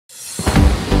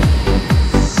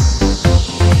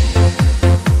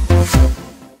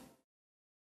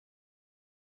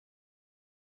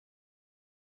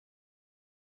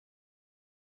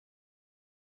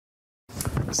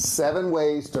7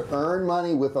 ways to earn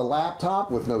money with a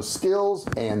laptop with no skills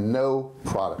and no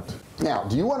product. Now,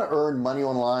 do you want to earn money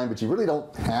online but you really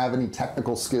don't have any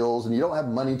technical skills and you don't have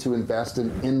money to invest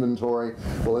in inventory?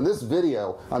 Well, in this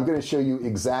video I'm going to show you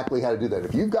exactly how to do that.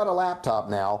 If you've got a laptop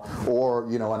now, or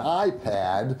an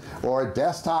iPad or a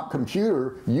desktop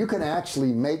computer, you can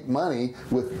actually make money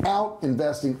without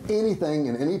investing anything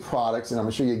in any products, and I'm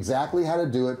going to show you exactly how to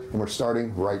do it, and we're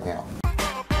starting right now.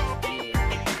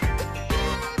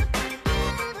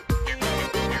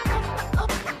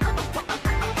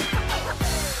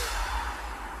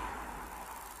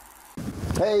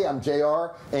 Hey, I'm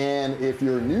JR, and if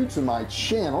you're new to my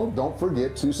channel, don't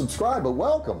forget to subscribe. But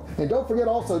welcome, and don't forget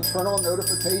also turn on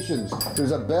notifications.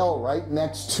 There's a bell right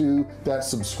next to that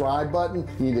subscribe button.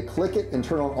 You need to click it and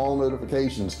turn on all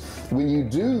notifications. When you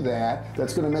do that,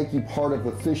 that's going to make you part of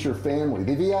the Fisher family,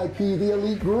 the VIP, the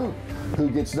elite group, who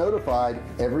gets notified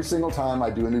every single time I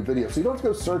do a new video. So you don't have to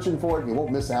go searching for it and you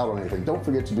won't miss out on anything. Don't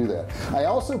forget to do that. I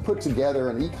also put together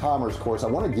an e-commerce course. I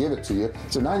want to give it to you.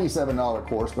 It's a $97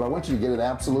 course, but I want you to get it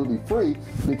absolutely free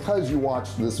because you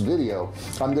watched this video.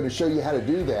 I'm going to show you how to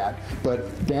do that,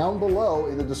 but down below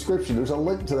in the description there's a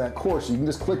link to that course. You can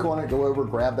just click on it, go over,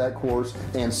 grab that course,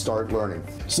 and start learning.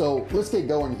 So let's get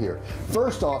going here.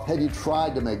 First off, have you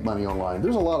tried to make money online?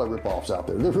 There's a lot of rip-offs out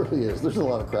there. There really is. There's a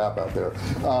lot of crap out there.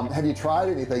 Have you tried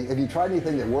anything? Have you tried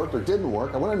anything that worked or didn't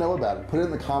work? I want to know about it. Put it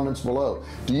in the comments below.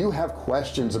 Do you have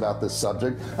questions about this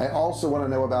subject? I also want to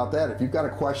know about that. If you've got a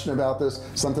question about this,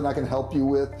 something I can help you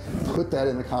with, put that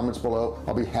in the comments below.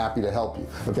 I'll be happy to help you.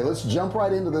 Okay, let's jump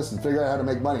right into this and figure out how to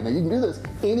make money. Now, you can do this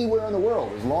anywhere in the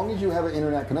world as long as you have an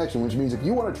internet connection, which means if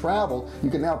you want to travel,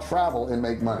 you can now travel and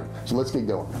make money. So let's get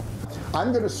going.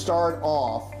 I'm going to start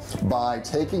off by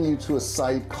taking you to a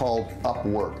site called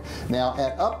Upwork. Now,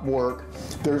 at Upwork,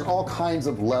 there's all kinds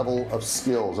of level of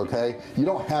skills. Okay, you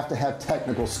don't have to have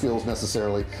technical skills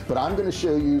necessarily, but I'm going to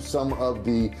show you some of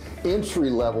the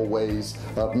entry-level ways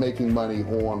of making money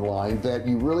online that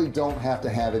you really don't have to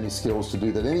have any skills to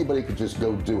do, that anybody could just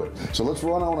go do it. So let's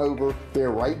run on over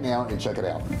there right now and check it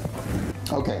out.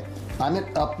 Okay, I'm at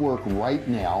Upwork right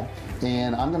now,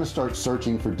 and I'm going to start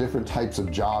searching for different types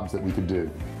of jobs that we could do.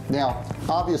 Now,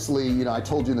 obviously, I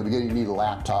told you in the beginning you need a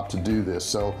laptop to do this.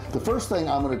 So the first thing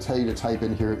I'm going to tell you to type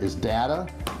in here is data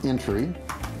entry.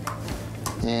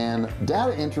 And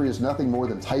data entry is nothing more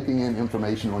than typing in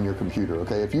information on your computer.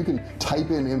 Okay, if you can type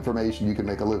in information, you can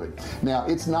make a living. Now,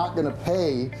 it's not going to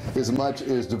pay as much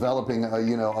as developing a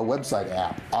website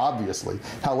app, obviously.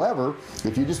 However,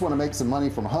 if you just want to make some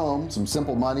money from home, some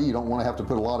simple money, you don't want to have to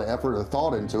put a lot of effort or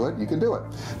thought into it, you can do it.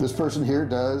 This person here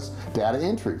does data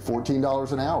entry,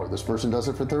 $14 an hour. This person does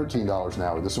it for $13 an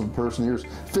hour. This person here is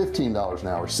 $15 an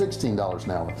hour, $16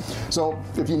 an hour. So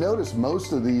if you notice,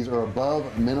 most of these are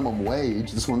above minimum wage.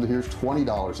 This one here is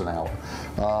 $20 an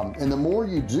hour, and the more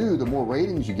you do, the more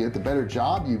ratings you get, the better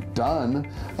job you've done,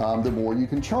 the more you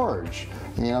can charge.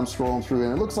 And I'm scrolling through,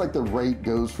 and it looks like the rate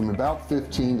goes from about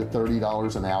 $15 to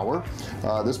 $30 an hour.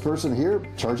 This person here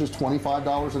charges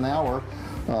 $25 an hour.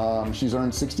 She's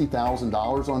earned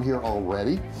 $60,000 on here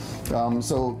already.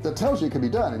 So that tells you it can be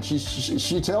done. And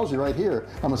she tells you right here,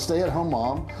 I'm a stay-at-home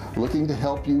mom looking to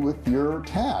help you with your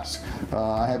task.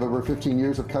 I have over 15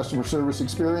 years of customer service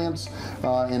experience,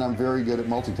 and I'm very good at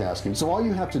multitasking. So all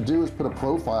you have to do is put a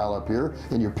profile up here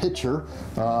and your picture.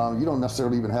 You don't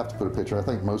necessarily even have to put a picture. I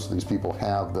think most of these people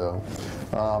have, though.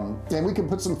 And we can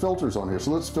put some filters on here.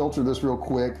 So let's filter this real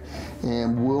quick,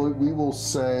 and we will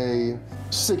say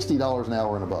 $60 an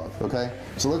hour and above. Okay,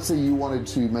 so let's say you wanted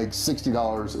to make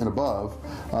 $60 and above.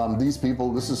 These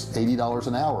people, this is $80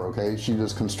 an hour. Okay, she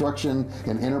does construction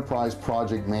and enterprise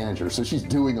project manager, so she's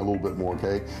doing a little bit more.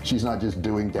 Okay, she's not just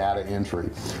doing data entry,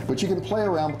 but you can play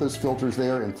around with those filters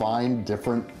there and find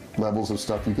different levels of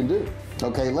stuff you can do.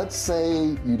 Okay, let's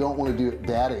say you don't want to do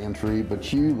data entry,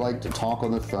 but you like to talk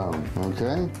on the phone.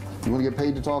 Okay, you want to get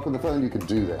paid to talk on the phone, you can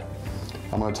do that.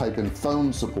 I'm going to type in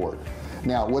phone support.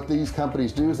 Now, what these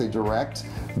companies do is they direct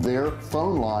their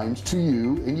phone lines to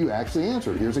you, and you actually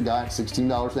answer. Here's a guy at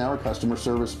 $16 an hour, customer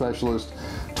service specialist,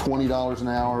 $20 an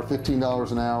hour,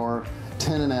 $15 an hour,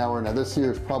 $10 an hour. Now this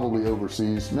here is probably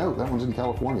overseas. No, that one's in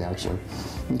California actually.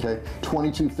 Okay,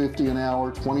 $22.50 an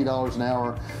hour, $20 an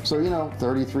hour. So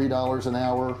 $33 an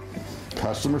hour.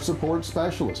 Customer support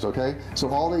specialist. Okay, so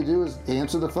all they do is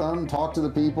answer the phone, talk to the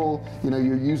people.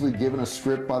 You're usually given a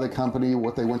script by the company,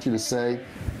 what they want you to say.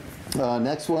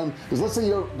 Next one is, let's say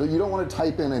you don't want to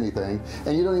type in anything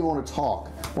and you don't even want to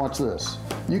talk. Watch this.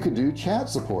 You could do chat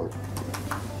support.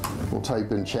 We'll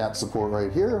type in chat support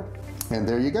right here. And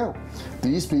there you go.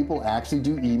 These people actually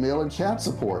do email and chat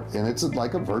support, and it's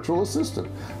like a virtual assistant.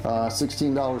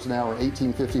 $16 an hour,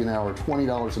 $18.50 an hour,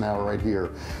 $20 an hour right here.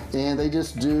 And they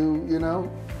just do, you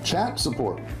know, chat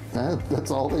support.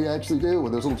 That's all they actually do.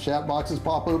 When those little chat boxes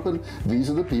pop open, these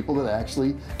are the people that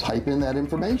actually type in that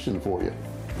information for you.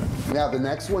 Now the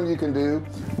next one you can do,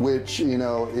 which you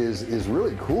know is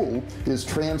really cool, is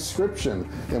transcription.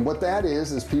 And what that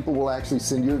is people will actually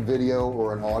send you a video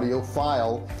or an audio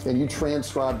file, and you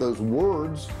transcribe those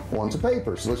words onto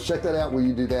paper. So let's check that out where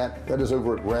you do that. That is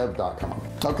over at rev.com.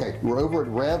 Okay, we're over at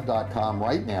rev.com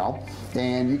right now,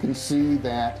 and you can see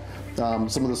that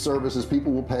some of the services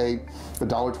people will pay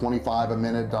 $1.25 a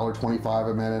minute,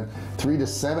 $1.25 a minute, $3 to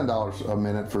 $7 a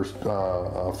minute for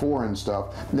foreign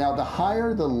stuff. Now the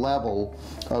higher the level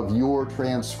of your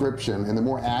transcription and the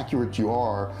more accurate you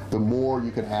are, the more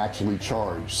you can actually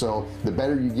charge. So the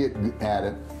better you get at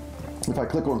it. If I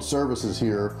click on services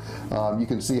here, you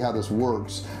can see how this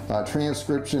works.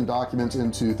 Transcription documents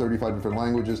into 35 different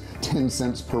languages, 10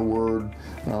 cents per word.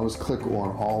 Let's click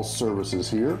on all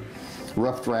services here.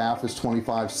 Rough draft is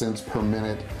 25 cents per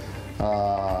minute.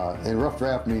 And rough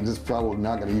draft means it's probably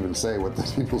not going to even say what the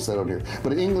people said on here.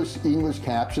 But English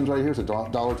captions right here is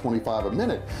 $1.25 a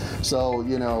minute. So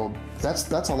you know that's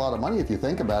a lot of money if you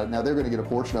think about it. Now they're going to get a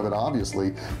portion of it,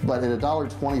 obviously, but at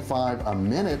 $1.25 a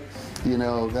minute, you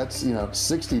know that's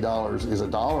 $60 is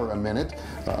 $1 a minute,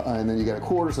 and then you get a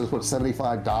quarter, so that's what,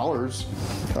 $75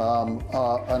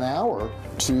 an hour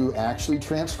to actually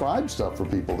transcribe stuff for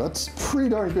people. That's pretty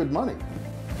darn good money.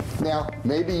 Now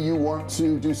maybe you want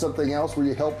to do something else where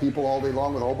you help people all day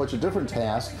long with a whole bunch of different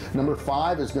tasks. Number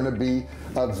 5 is going to be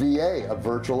a VA, a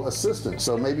virtual assistant.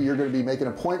 So maybe you're going to be making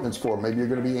appointments for them, maybe you're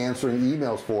going to be answering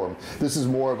emails for them. This is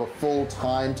more of a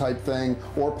full-time type thing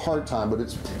or part-time, but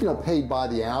it's paid by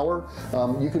the hour.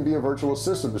 You can be a virtual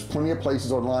assistant. There's plenty of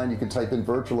places online. You can type in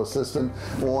virtual assistant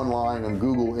online on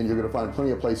Google, and you're going to find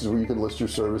plenty of places where you can list your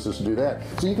services to do that.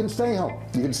 So you can stay home.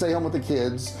 You can stay home with the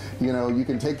kids. You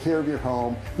can take care of your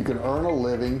home. You can earn a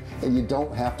living, and you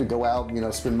don't have to go out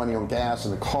spend money on gas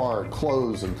and a car and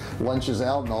clothes and lunches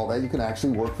out and all that. You can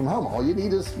actually work from home. All you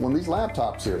need is one of these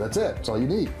laptops here. That's it. That's all you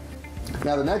need.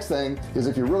 Now the next thing is,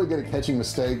 if you're really good at catching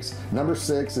mistakes, number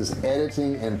 6 is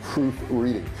editing and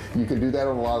proofreading. You can do that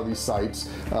on a lot of these sites.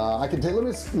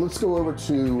 Let's go over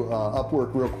to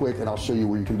Upwork real quick, and I'll show you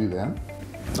where you can do that.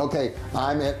 Okay,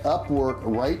 I'm at Upwork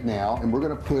right now, and we're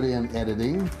going to put in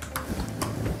editing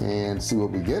and see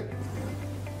what we get.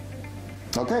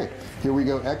 Okay, here we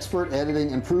go. Expert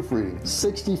editing and proofreading.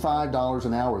 $65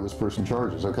 an hour this person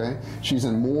charges. Okay, she's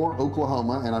in Moore,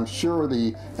 Oklahoma, and I'm sure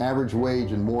the average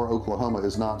wage in Moore, Oklahoma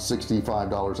is not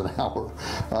 $65 an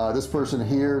hour. This person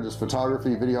here does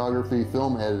photography, videography,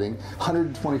 film editing.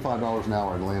 $125 an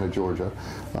hour in Atlanta, Georgia.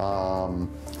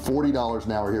 $40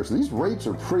 an hour here. So these rates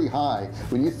are pretty high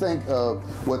when you think of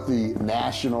what the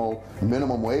national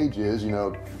minimum wage is.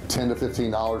 $10 to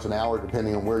 $15 an hour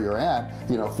depending on where you're at.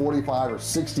 $45 or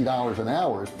 $60 an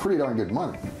hour is pretty darn good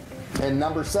money. And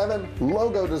number 7,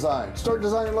 logo design. Start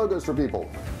designing logos for people.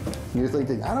 You're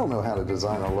thinking, I don't know how to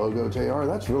design a logo, JR.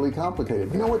 That's really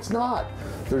complicated. No, it's not.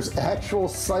 There's actual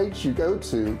sites you go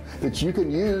to that you can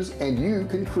use, and you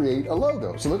can create a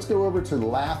logo. So let's go over to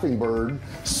Laughing Bird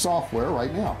software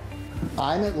right now.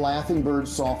 I'm at Laughing Bird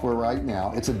software right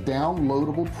now. It's a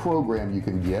downloadable program you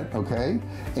can get, okay?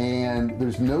 And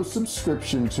there's no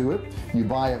subscription to it. You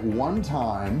buy it one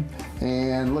time,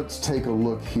 and let's take a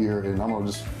look here, and I'm gonna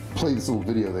just play this little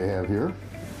video they have here.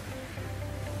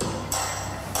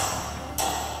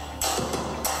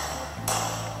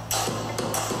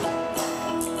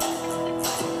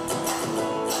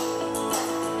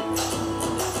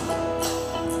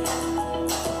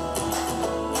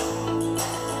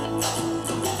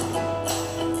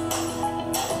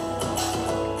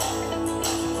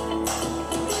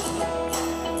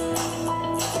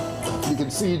 You can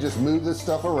see you just move this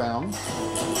stuff around.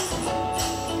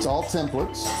 It's all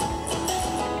templates.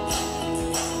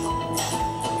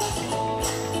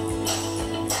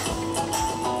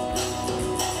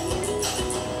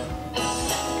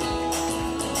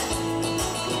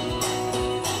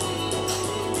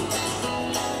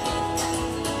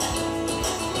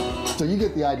 So you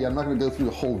get the idea. I'm not going to go through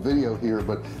the whole video here,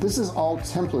 but this is all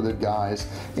templated, guys,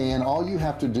 and all you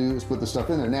have to do is put the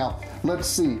stuff in there. Now let's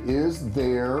see, is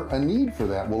there a need for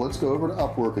that? Well, let's go over to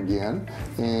Upwork again,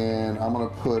 and I'm going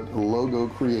to put logo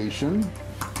creation.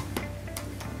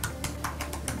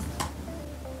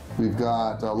 We've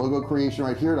got logo creation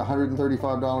right here at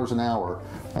 $135 an hour.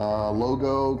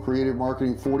 Logo creative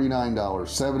marketing, $49,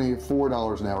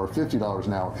 $74 an hour, $50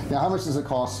 an hour. Now how much does it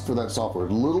cost for that software? A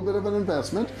little bit of an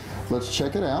investment. Let's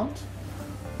check it out.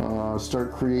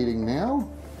 Start creating now.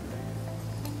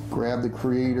 Grab the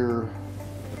creator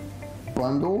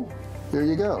bundle. There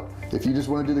you go. If you just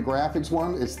want to do the graphics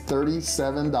one, it's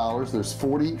 $37. There's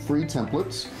 40 free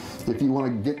templates. If you want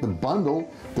to get the bundle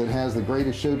that has the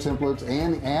greatest show templates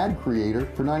and the ad creator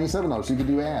for $97, so you can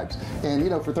do ads. And you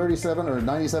know, for $37 or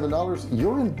 $97,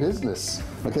 you're in business.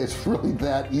 Okay, it's really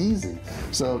that easy.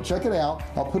 So check it out.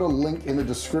 I'll put a link in the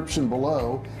description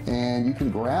below, and you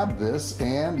can grab this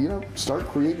and, you know, start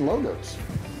creating logos.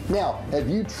 Now, have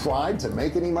you tried to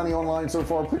make any money online so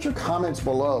far? Put your comments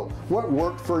below. What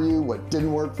worked for you? What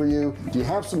didn't work for you? Do you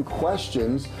have some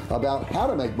questions about how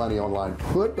to make money online?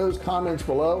 Put those comments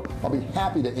below. I'll be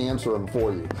happy to answer them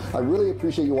for you. I really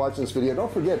appreciate you watching this video.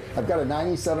 Don't forget, I've got a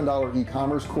 $97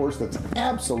 e-commerce course that's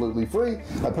absolutely free.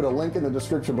 I put a link in the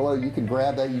description below. You can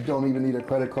grab that. You don't even need a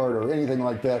credit card or anything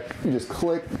like that. You just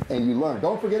click and you learn.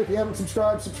 Don't forget, if you haven't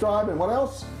subscribed, subscribe. And what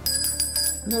else?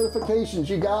 Notifications.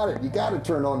 You got it. You got to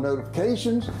turn on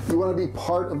notifications. You want to be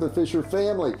part of the Fisher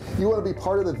family. You want to be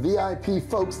part of the VIP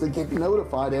folks that get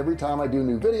notified every time I do a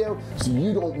new video, so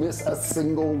you don't miss a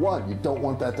single one. You don't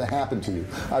want that to happen to you.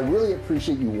 I really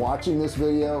appreciate you watching this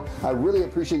video. I really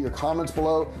appreciate your comments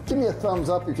below. Give me a thumbs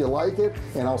up if you like it,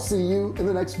 and I'll see you in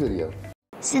the next video.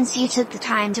 Since you took the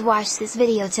time to watch this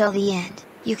video till the end,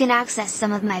 you can access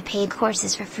some of my paid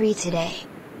courses for free today.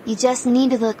 You just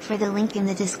need to look for the link in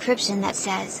the description that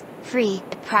says, Free,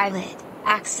 Private,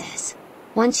 Access.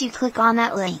 Once you click on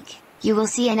that link, you will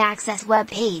see an Access web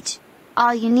page.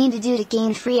 All you need to do to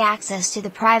gain free access to the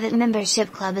private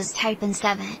membership club is type in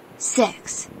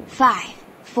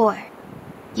 7654.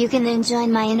 You can then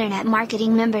join my Internet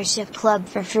Marketing Membership Club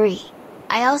for free.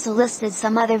 I also listed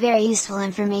some other very useful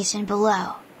information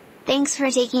below. Thanks for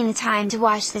taking the time to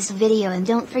watch this video, and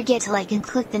don't forget to like and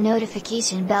click the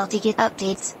notification bell to get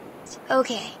updates.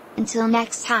 Okay, until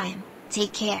next time,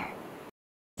 take care.